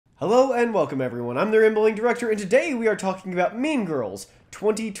Hello and welcome everyone, I'm the Rambling Director, and today we are talking about Mean Girls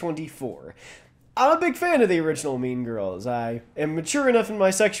 2024. I'm a big fan of the original Mean Girls. I am mature enough in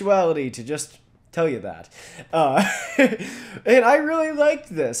my sexuality to just tell you that. And I really liked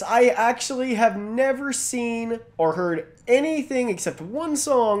this. I actually have never seen or heard anything except one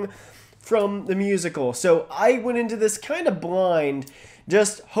song from the musical, so I went into this kind of blind,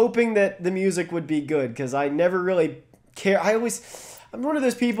 just hoping that the music would be good, because I never really care. I'm one of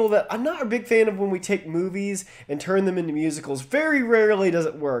those people that I'm not a big fan of when we take movies and turn them into musicals. Very rarely does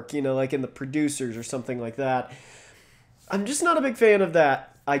it work, you know, like in The Producers or something like that. I'm just not a big fan of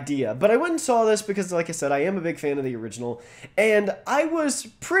that idea. But I went and saw this because, like I said, I am a big fan of the original. And I was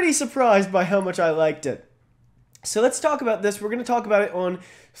pretty surprised by how much I liked it. So let's talk about this. We're going to talk about it on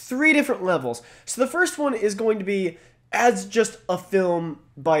 3 different levels. So the first one is going to be as just a film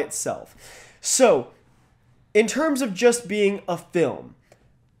by itself. So in terms of just being a film,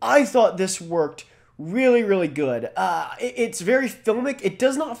 I thought this worked really, really good. It's very filmic. It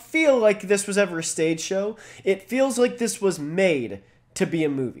does not feel like this was ever a stage show. It feels like this was made to be a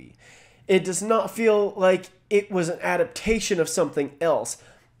movie. It does not feel like it was an adaptation of something else.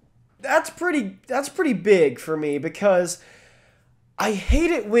 That's pretty big for me, because I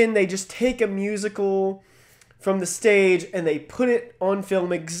hate it when they just take a musical from the stage and they put it on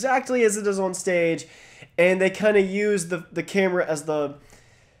film exactly as it is on stage, and they kind of use the camera as the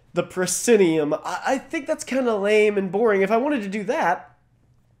proscenium. I think that's kind of lame and boring. If I wanted to do that,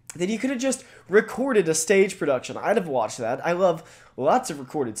 then you could have just recorded a stage production. I'd have watched that. I love lots of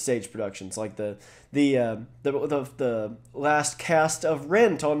recorded stage productions, like the last cast of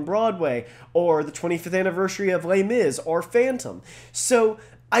Rent on Broadway, or the 25th anniversary of Les Mis, or Phantom. So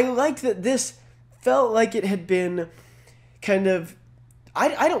I liked that this felt like it had been kind of,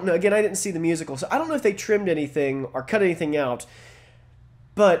 I don't know, again, I didn't see the musical, so I don't know if they trimmed anything or cut anything out,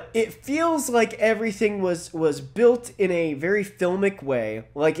 but it feels like everything was built in a very filmic way,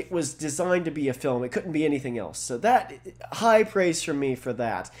 like it was designed to be a film. It couldn't be anything else. So that, high praise from me for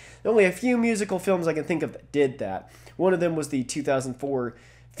that. There are only a few musical films I can think of that did that. One of them was the 2004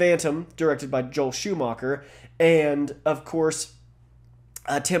 Phantom, directed by Joel Schumacher, and, of course,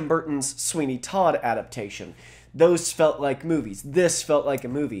 Tim Burton's Sweeney Todd adaptation. Those felt like movies. This felt like a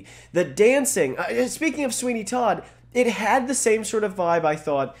movie. The dancing, speaking of Sweeney Todd, it had the same sort of vibe, I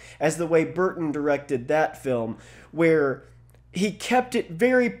thought, as the way Burton directed that film, where he kept it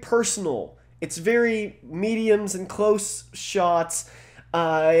very personal. It's very mediums and close shots,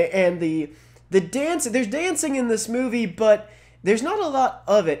 and the dance. There's dancing in this movie, but there's not a lot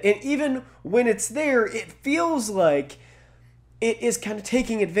of it. And even when it's there, it feels like it is kind of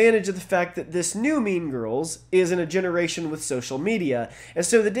taking advantage of the fact that this new Mean Girls is in a generation with social media. And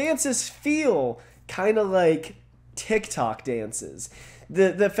so the dances feel kind of like TikTok dances.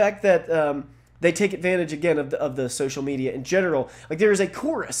 The fact that they take advantage, again, of the social media in general. Like, there is a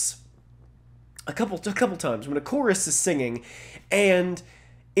chorus a couple times when a chorus is singing, and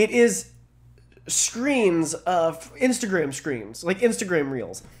it is screens of Instagram screens, like Instagram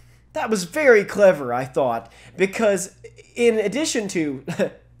Reels. That was very clever, I thought, because in addition to,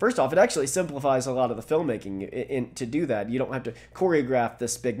 first off, it actually simplifies a lot of the filmmaking to do that. You don't have to choreograph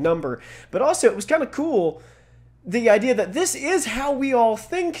this big number. But also, it was kind of cool, the idea that this is how we all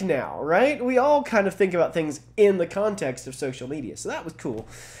think now, right? We all kind of think about things in the context of social media. So that was cool.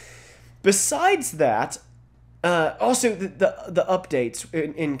 Besides that, also the updates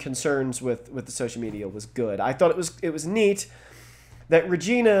in concerns with the social media was good. I thought it was neat that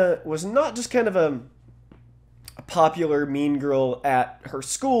Regina was not just kind of a popular mean girl at her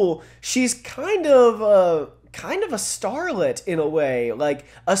school. She's kind of a starlet in a way, like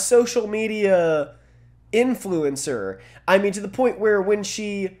a social media influencer. I mean, to the point where when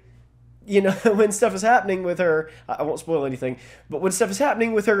she, you know, when stuff is happening with her, I won't spoil anything, but when stuff is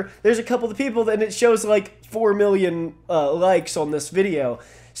happening with her, there's a couple of people and it shows like 4 million likes on this video.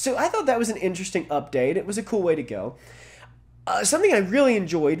 So I thought that was an interesting update. It was a cool way to go. Something I really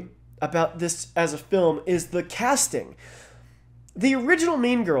enjoyed about this as a film is the casting. The original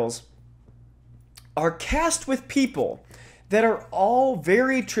Mean Girls are cast with people that are all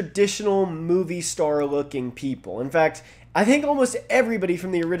very traditional movie star looking people. In fact, I think almost everybody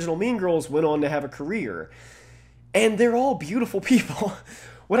from the original Mean Girls went on to have a career. And they're all beautiful people.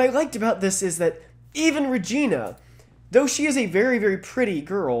 What I liked about this is that even Regina, though she is a very, very pretty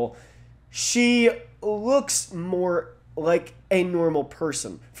girl, she looks more like a normal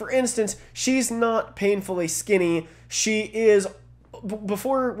person. For instance, she's not painfully skinny. She is,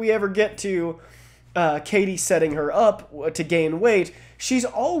 before we ever get to Katie setting her up to gain weight, she's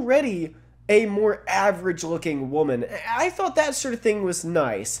already a more average-looking woman. I thought that sort of thing was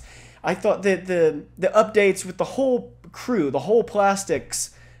nice. I thought that the updates with the whole crew, the whole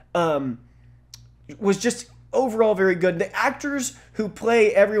plastics, was just overall very good. The actors who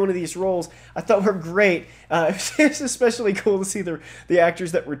play every one of these roles I thought were great. It's especially cool to see the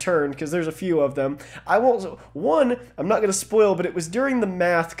actors that returned, because there's a few of them. I'm not going to spoil, but it was during the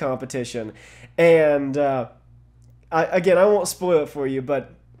math competition, and I won't spoil it for you,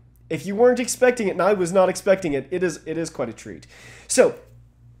 but if you weren't expecting it, and I was not expecting it, it is quite a treat. So,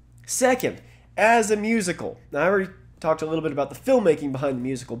 second, as a musical, now I already talked a little bit about the filmmaking behind the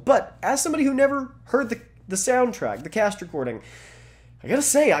musical, but as somebody who never heard the soundtrack, the cast recording, I gotta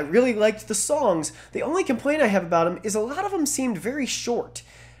say, I really liked the songs. The only complaint I have about them is a lot of them seemed very short.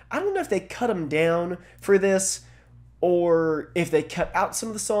 I don't know if they cut them down for this, or if they cut out some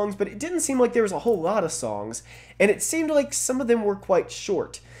of the songs, but it didn't seem like there was a whole lot of songs, and it seemed like some of them were quite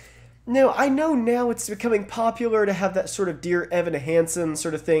short. Now, I know now it's becoming popular to have that sort of Dear Evan Hansen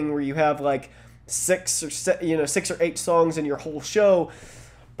sort of thing where you have like 6 or 8 songs in your whole show,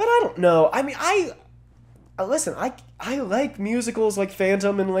 but I don't know. I mean, listen, I like musicals like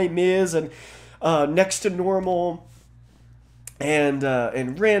Phantom and Les Mis and Next to Normal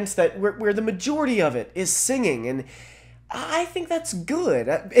and Rent, where the majority of it is singing, and I think that's good.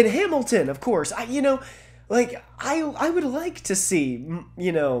 And Hamilton, of course, I would like to see,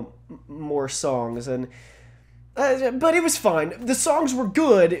 more songs, and but it was fine. The songs were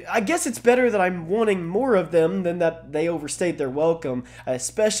good. I guess it's better that I'm wanting more of them than that they overstayed their welcome. I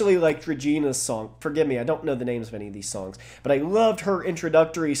especially liked Regina's song. Forgive me, I don't know the names of any of these songs, but I loved her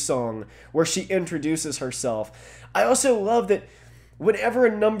introductory song where she introduces herself. I also love that whenever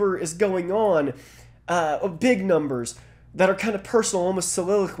a number is going on, big numbers that are kind of personal, almost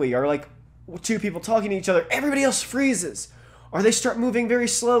soliloquy, or like two people talking to each other, everybody else freezes, or they start moving very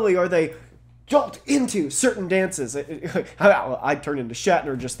slowly, or they jolt into certain dances. I turned into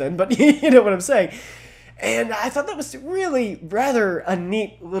Shatner just then, but you know what I'm saying. And I thought that was really rather a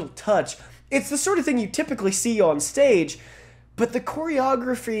neat little touch. It's the sort of thing you typically see on stage, but the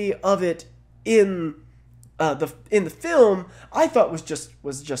choreography of it in the film I thought was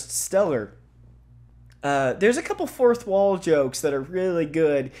just stellar. There's a couple fourth wall jokes that are really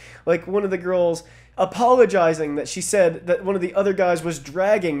good. Like one of the girls apologizing that she said that one of the other guys was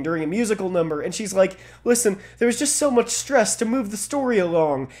dragging during a musical number, and she's like, listen, there was just so much stress to move the story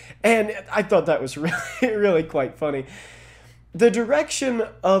along. And I thought that was really, really quite funny. The direction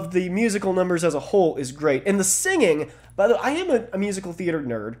of the musical numbers as a whole is great. And the singing, by the way, I am a musical theater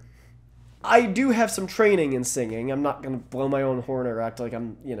nerd. I do have some training in singing. I'm not going to blow my own horn or act like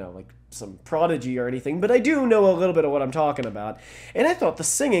I'm, like some prodigy or anything, but I do know a little bit of what I'm talking about. And I thought the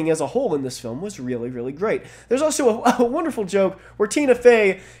singing as a whole in this film was really, really great. There's also a wonderful joke where Tina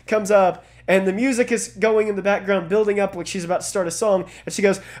Fey comes up and the music is going in the background, building up like she's about to start a song, and she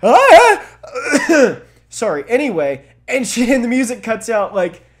goes, ah! Sorry, anyway, and the music cuts out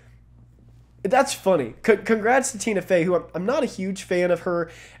like... That's funny. Congrats to Tina Fey, who I'm not a huge fan of her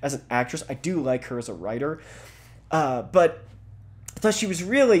as an actress. I do like her as a writer. But I thought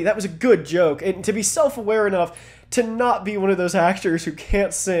that was a good joke. And to be self-aware enough to not be one of those actors who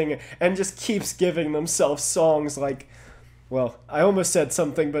can't sing and just keeps giving themselves songs like, well, I almost said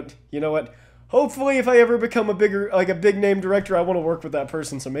something, but you know what? Hopefully if I ever become a big name director, I want to work with that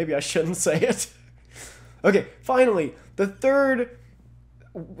person, so maybe I shouldn't say it. Okay, finally, the third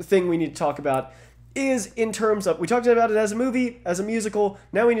thing we need to talk about is in terms of, we talked about it as a movie, as a musical,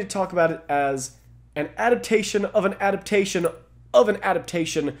 now we need to talk about it as an adaptation of an adaptation of an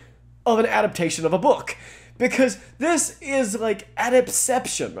adaptation of an adaptation of a book. Because this is like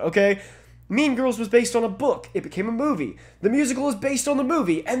adaptation, okay? Mean Girls was based on a book. It became a movie. The musical is based on the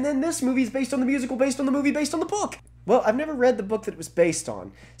movie. And then this movie is based on the musical, based on the movie, based on the book. Well, I've never read the book that it was based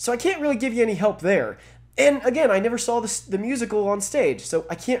on, so I can't really give you any help there. And again, I never saw the musical on stage, so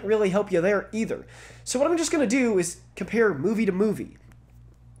I can't really help you there either. So what I'm just going to do is compare movie to movie.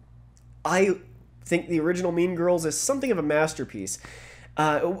 I think the original Mean Girls is something of a masterpiece.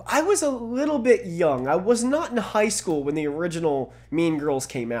 I was a little bit young. I was not in high school when the original Mean Girls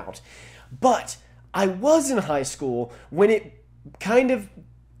came out. But I was in high school when it kind of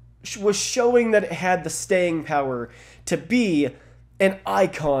was showing that it had the staying power to be an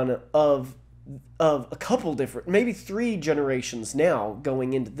icon of a couple different, maybe 3 generations now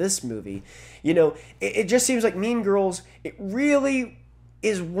going into this movie. It just seems like Mean Girls, it really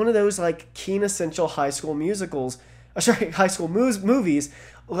is one of those like quintessential high school musicals, high school movies,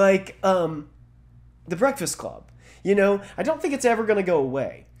 like The Breakfast Club. I don't think it's ever going to go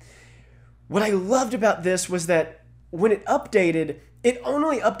away. What I loved about this was that when it updated, it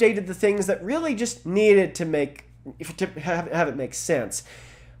only updated the things that really just needed to have it make sense.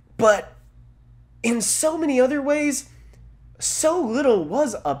 But in so many other ways, so little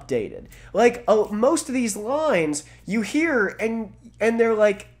was updated. Like, most of these lines you hear and they're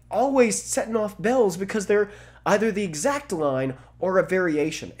like always setting off bells because they're either the exact line or a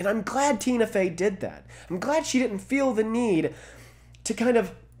variation. And I'm glad Tina Fey did that. I'm glad she didn't feel the need to kind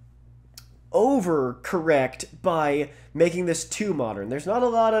of overcorrect by making this too modern. There's not a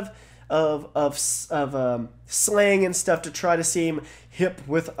lot of slang and stuff to try to seem hip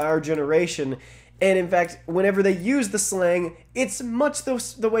with our generation. And in fact, whenever they use the slang, it's much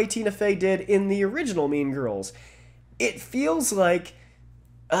the way Tina Fey did in the original Mean Girls. It feels like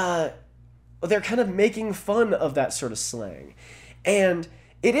they're kind of making fun of that sort of slang. And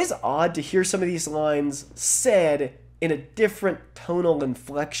it is odd to hear some of these lines said in a different tonal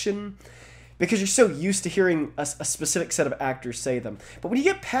inflection because you're so used to hearing a specific set of actors say them. But when you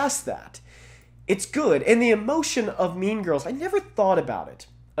get past that, it's good. And the emotion of Mean Girls, I never thought about it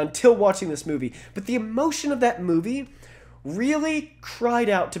until watching this movie, but the emotion of that movie really cried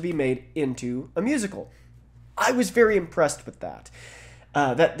out to be made into a musical. I was very impressed with that.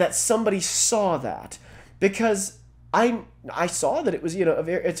 That somebody saw that, because I saw that it was,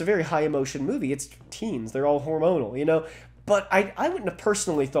 it's a very high emotion movie. It's teens, they're all hormonal, but I wouldn't have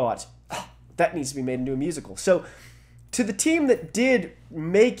personally thought, oh, that needs to be made into a musical. So to the team that did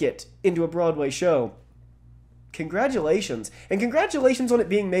make it into a Broadway show, congratulations. And congratulations on it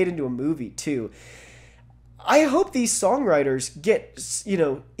being made into a movie too. I hope these songwriters get,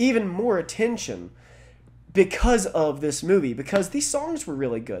 even more attention because of this movie, because these songs were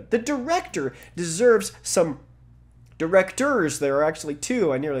really good. The director deserves some directors. There are actually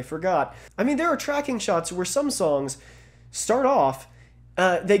two, I nearly forgot. I mean, there are tracking shots where some songs start off,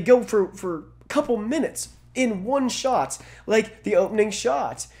 they go for a couple minutes in one shot, like the opening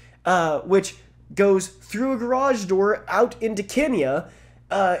shot, which goes through a garage door out into Kenya,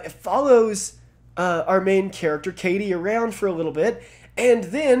 follows our main character, Katie, around for a little bit, and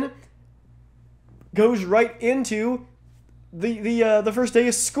then goes right into the first day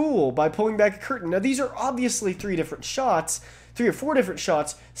of school by pulling back a curtain. Now, these are obviously three or four different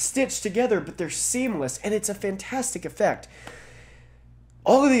shots stitched together, but they're seamless, and it's a fantastic effect.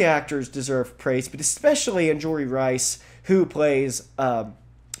 All of the actors deserve praise, but especially Angourie Rice, who plays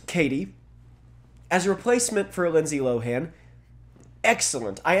Katie, as a replacement for Lindsay Lohan.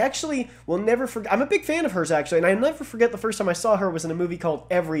 Excellent. I actually will never forget. I'm a big fan of hers, actually, and I'll never forget the first time I saw her was in a movie called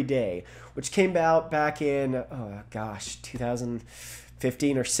Every Day, which came out back in,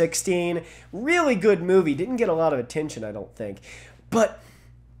 2015 or 16. Really good movie. Didn't get a lot of attention, I don't think. But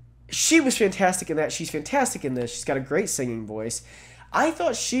she was fantastic in that. She's fantastic in this. She's got a great singing voice. I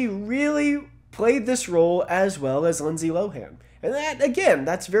thought she really played this role as well as Lindsay Lohan. And that, again,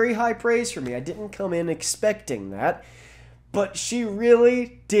 that's very high praise for me. I didn't come in expecting that. But she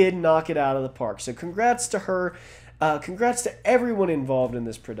really did knock it out of the park. So congrats to her. Congrats to everyone involved in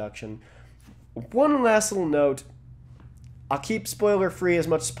this production. One last little note. I'll keep spoiler-free as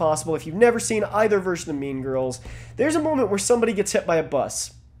much as possible. If you've never seen either version of Mean Girls, there's a moment where somebody gets hit by a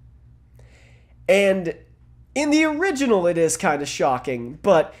bus. And in the original, it is kind of shocking.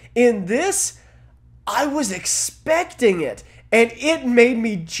 But in this, I was expecting it. And it made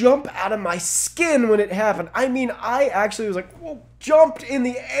me jump out of my skin when it happened. I mean, I actually was like, whoa, jumped in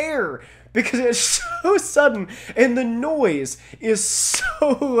the air because it's so sudden and the noise is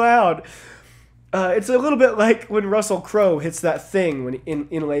so loud. It's a little bit like when Russell Crowe hits that thing when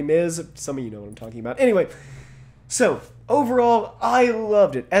in Les Mis. Some of you know what I'm talking about. Anyway, so overall, I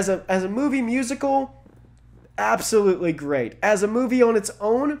loved it. As a movie musical, absolutely great. As a movie on its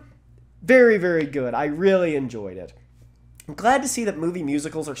own, very, very good. I really enjoyed it. I'm glad to see that movie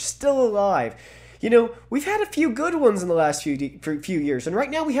musicals are still alive. We've had a few good ones in the last few years, and right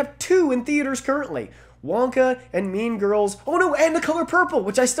now we have two in theaters currently. Wonka and Mean Girls. Oh no, and The Color Purple,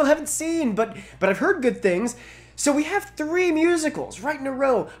 which I still haven't seen, but I've heard good things. So we have three musicals right in a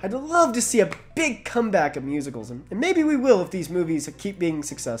row. I'd love to see a big comeback of musicals, and maybe we will if these movies keep being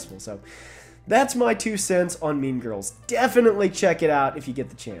successful. So that's my 2 cents on Mean Girls. Definitely check it out if you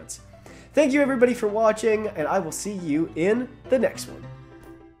get the chance. Thank you everybody for watching, and I will see you in the next one.